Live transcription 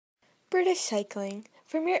British cycling.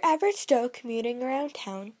 From your average Joe commuting around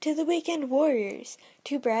town to the weekend warriors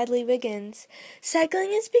to Bradley Wiggins,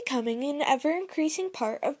 cycling is becoming an ever-increasing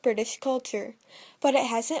part of British culture, but it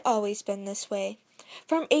hasn't always been this way.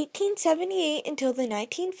 From 1878 until the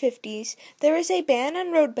 1950s, there was a ban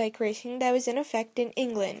on road bike racing that was in effect in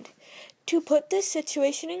England. To put this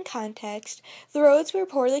situation in context, the roads were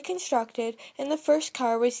poorly constructed and the first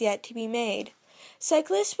car was yet to be made.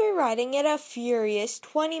 Cyclists were riding at a furious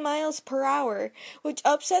 20 miles per hour, which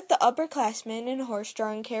upset the upperclassmen in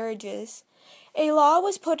horse-drawn carriages. A law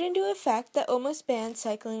was put into effect that almost banned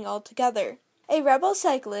cycling altogether. A rebel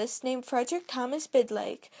cyclist named Frederick Thomas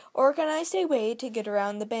Bidlake organized a way to get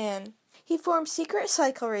around the ban. He formed secret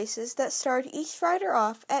cycle races that started each rider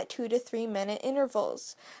off at 2 to 3 minute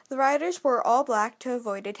intervals. The riders wore all black to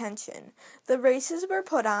avoid attention. The races were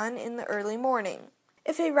put on in the early morning.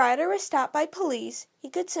 If a rider was stopped by police, he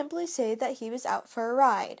could simply say that he was out for a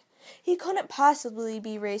ride. He couldn't possibly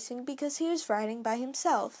be racing because he was riding by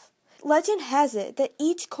himself. Legend has it that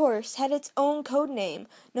each course had its own code name,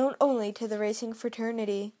 known only to the racing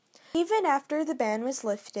fraternity. Even after the ban was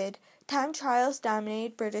lifted, time trials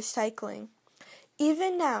dominated British cycling.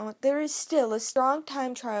 Even now, there is still a strong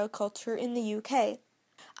time trial culture in the UK.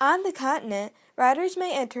 On the continent, riders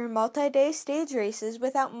may enter multi-day stage races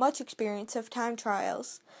without much experience of time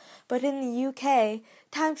trials. But in the UK,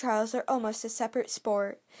 time trials are almost a separate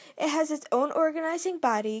sport. It has its own organizing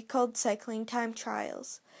body called Cycling Time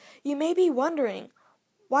Trials. You may be wondering,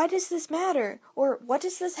 why does this matter? Or what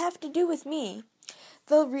does this have to do with me?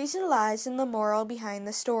 The reason lies in the moral behind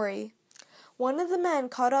the story. One of the men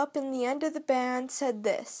caught up in the end of the ban said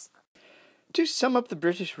this: "To sum up the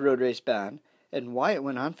British road race ban, and why it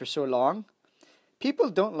went on for so long, people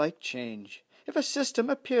don't like change. If a system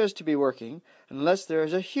appears to be working, unless there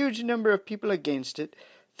is a huge number of people against it,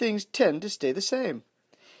 things tend to stay the same.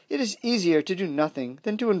 It is easier to do nothing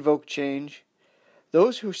than to invoke change.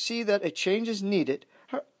 Those who see that a change is needed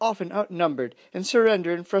are often outnumbered and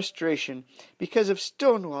surrender in frustration because of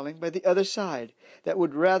stonewalling by the other side that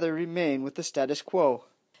would rather remain with the status quo."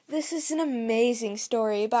 This is an amazing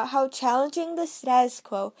story about how challenging the status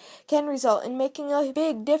quo can result in making a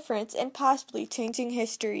big difference and possibly changing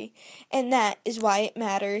history, and that is why it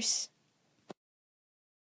matters.